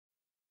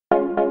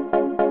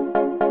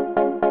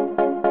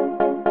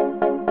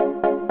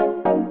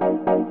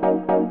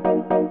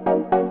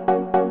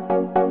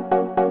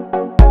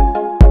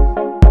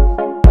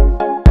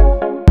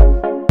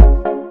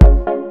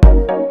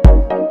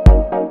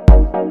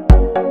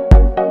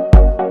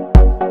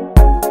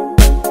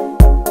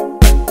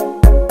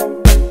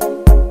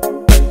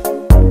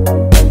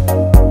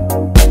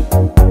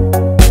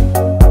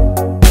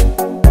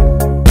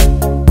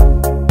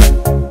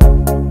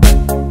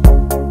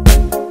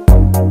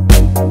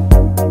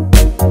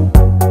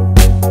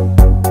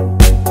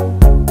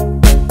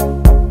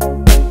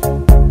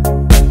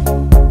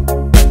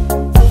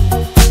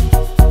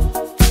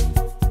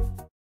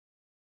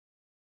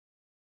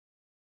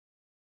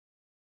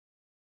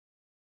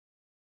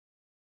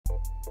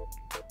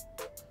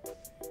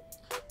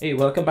Hey,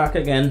 welcome back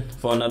again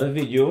for another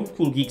video,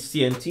 Cool Geeks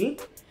TNT,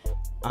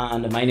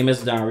 and my name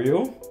is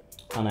Dario,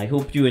 and I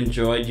hope you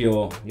enjoyed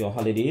your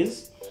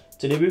holidays.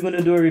 Today we're going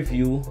to do a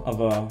review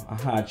of a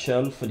hard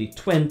shell for the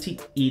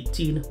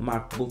 2018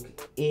 MacBook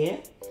Air,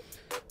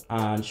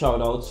 and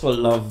shout outs for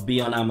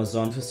Loovbee on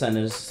Amazon for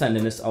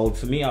sending this out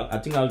for me. I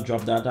think I'll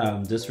drop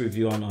that this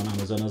review on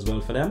Amazon as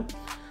well for them.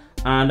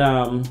 And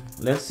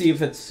let's see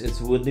if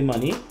it's worth the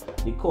money.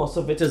 The cost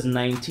of it is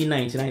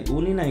 $19.99,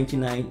 only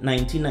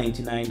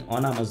 $19.99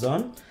 on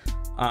Amazon.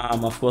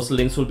 Of course,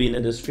 links will be in the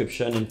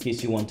description in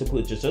case you want to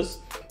purchase this.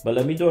 But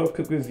let me do a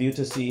quick review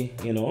to see,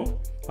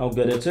 how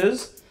good it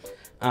is.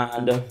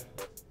 And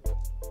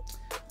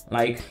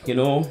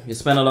you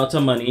spend a lot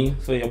of money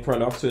for your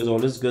product, so it's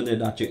always good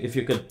that if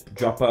you could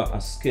drop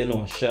a skin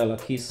or a shell, a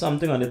case,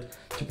 something on it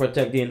to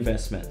protect the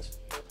investment.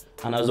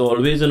 And as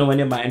always, when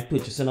you're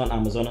purchasing on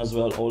Amazon as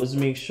well, always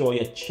make sure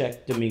you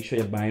check to make sure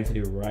you're buying for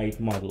the right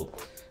model.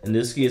 In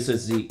this case,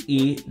 it's the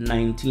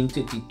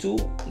A1932,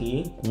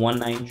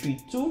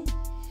 A1932,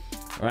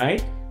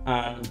 right?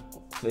 And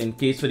in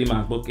case for the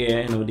MacBook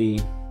Air, to the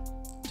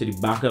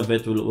back of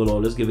it will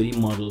always give you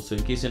the model. So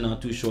in case you're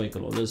not too sure, you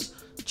can always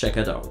check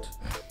it out.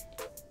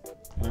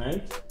 All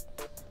right.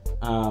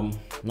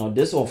 Now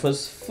this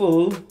offers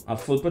full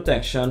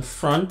protection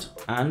front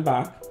and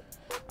back.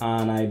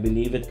 And I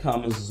believe it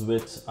comes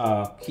with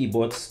a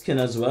keyboard skin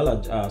as well,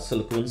 a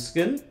silicone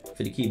skin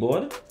for the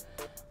keyboard,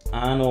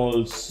 and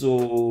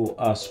also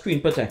a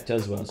screen protector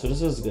as well. So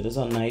this is good. It's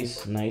a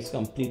nice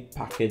complete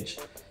package,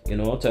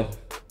 to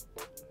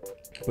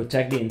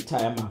protect the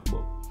entire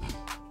MacBook.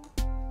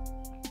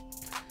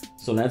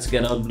 So let's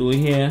get our glue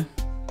here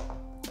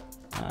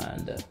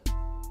and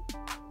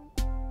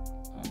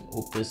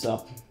open this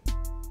up.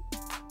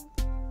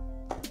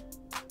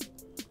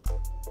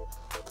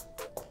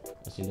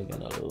 You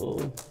get a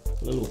little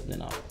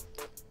opening up.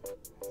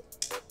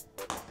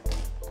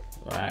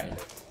 Right.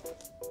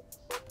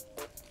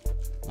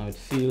 Now it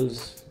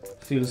feels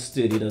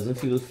sturdy, doesn't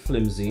feel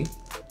flimsy.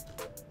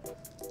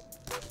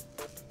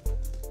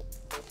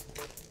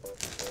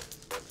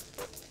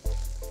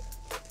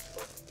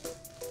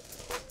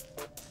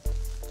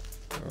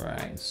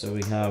 Right, so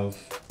we have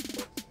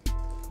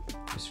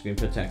the screen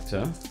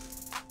protector.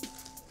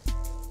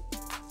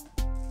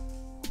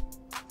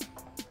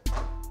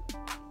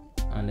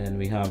 And then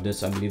we have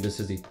this, I believe this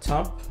is the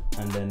top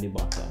and then the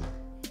bottom.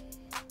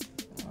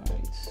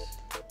 Right.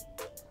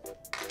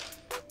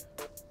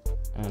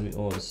 And we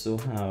also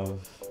have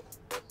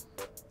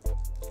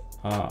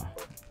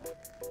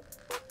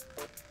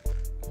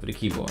for the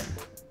keyboard.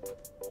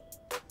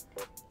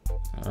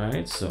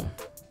 Alright, so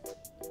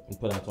we'll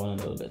put that on a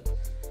little bit.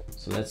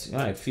 So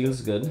it feels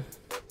good.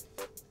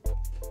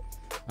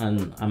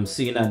 And I'm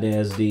seeing that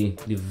there's the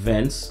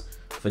vents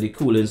for the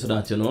cooling, so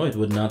that it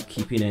would not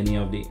keep in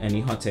any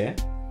hot air.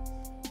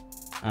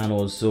 And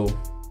also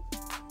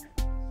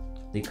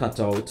the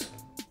cutout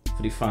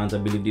for the fans. I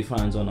believe the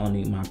fans on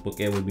the MacBook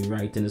Air will be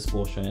right in this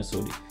portion, so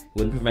it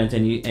wouldn't prevent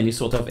any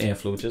sort of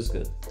airflow, which is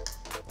good.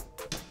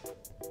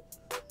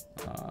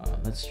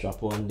 Let's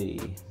drop on the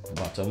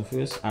bottom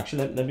first.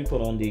 Actually, let me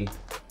put on the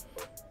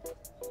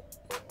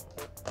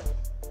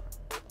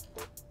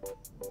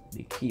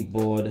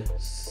keyboard.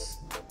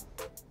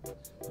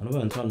 I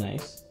know it's so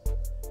nice.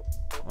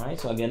 Right,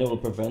 so again, it will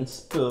prevent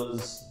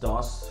spills,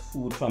 dust,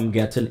 food from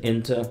getting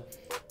into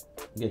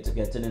the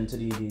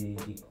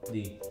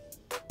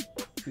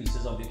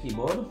creases of the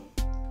keyboard.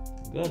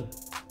 Good.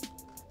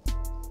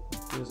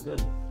 Feels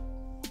good.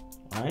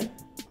 All right.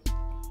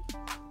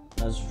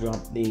 Let's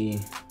drop the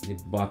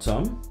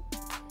bottom,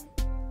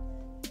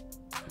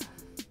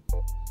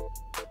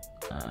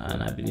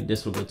 and I believe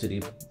this will go to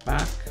the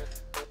back.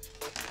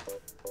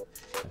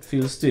 It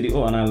feels sturdy.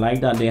 Oh, and I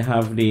like that they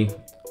have the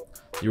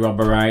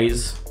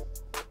rubberized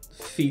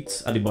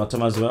feet at the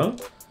bottom as well.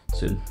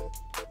 So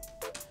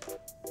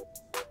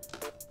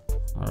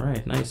all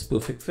right, nice,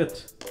 perfect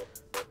fit.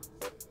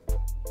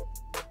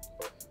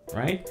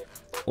 Right,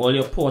 all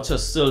your ports are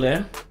still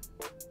there.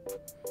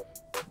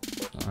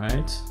 All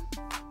right,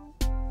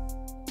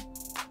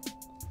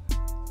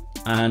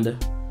 and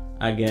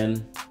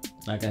again,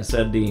 like I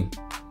said,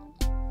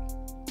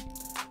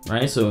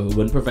 so it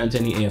wouldn't prevent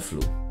any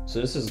airflow.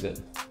 So this is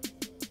good.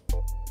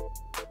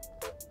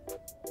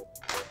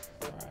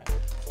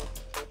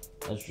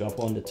 Let's drop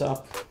on the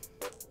top.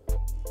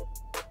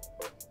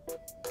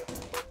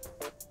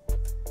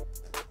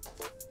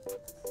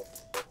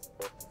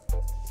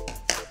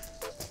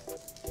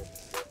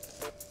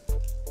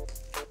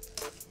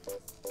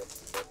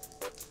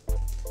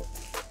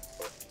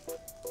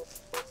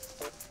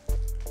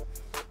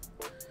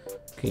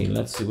 Okay,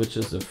 let's see which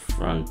is the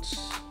front.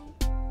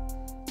 I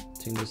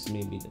think this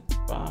may be the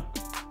back.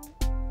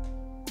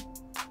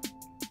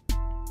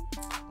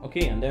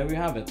 Okay, and there we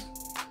have it.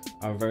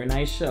 A very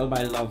nice shell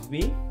by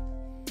Loovbee,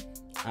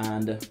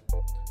 and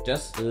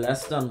just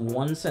less than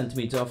 1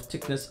 centimeter of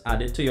thickness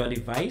added to your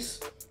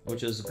device,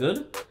 which is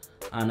good.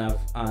 And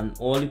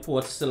all the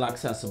ports still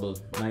accessible.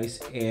 Nice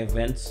air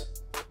vents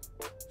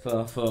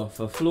for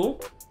flow.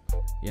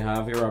 You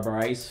have your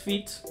rubberized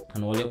feet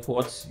and all your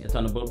ports, your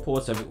Thunderbolt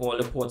ports. All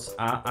the ports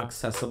are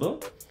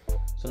accessible,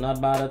 so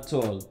not bad at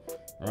all,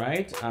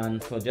 right?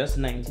 And for just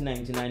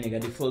 $19.99, you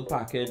get the full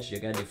package. You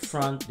get the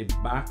front, the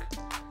back,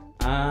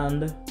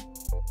 and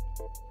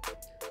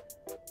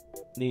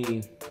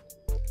the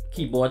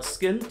keyboard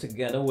skin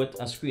together with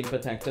a screen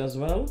protector as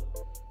well.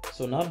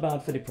 So not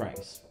bad for the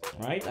price,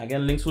 right?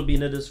 Again, links will be in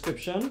the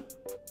description.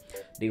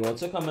 They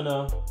also come in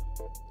a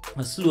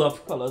slew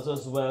of colors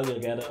as well. You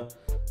get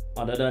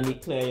other than the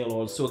clear, you'll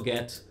also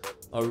get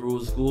a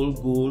rose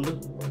gold,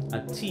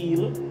 a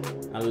teal,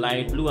 a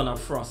light blue, and a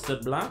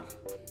frosted black,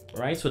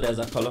 right? So there's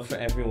a color for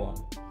everyone.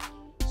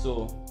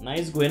 So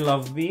nice going,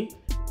 Loovbee,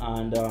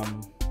 and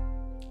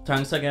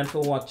thanks again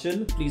for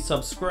watching. Please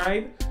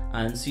subscribe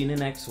and see you in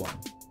the next one.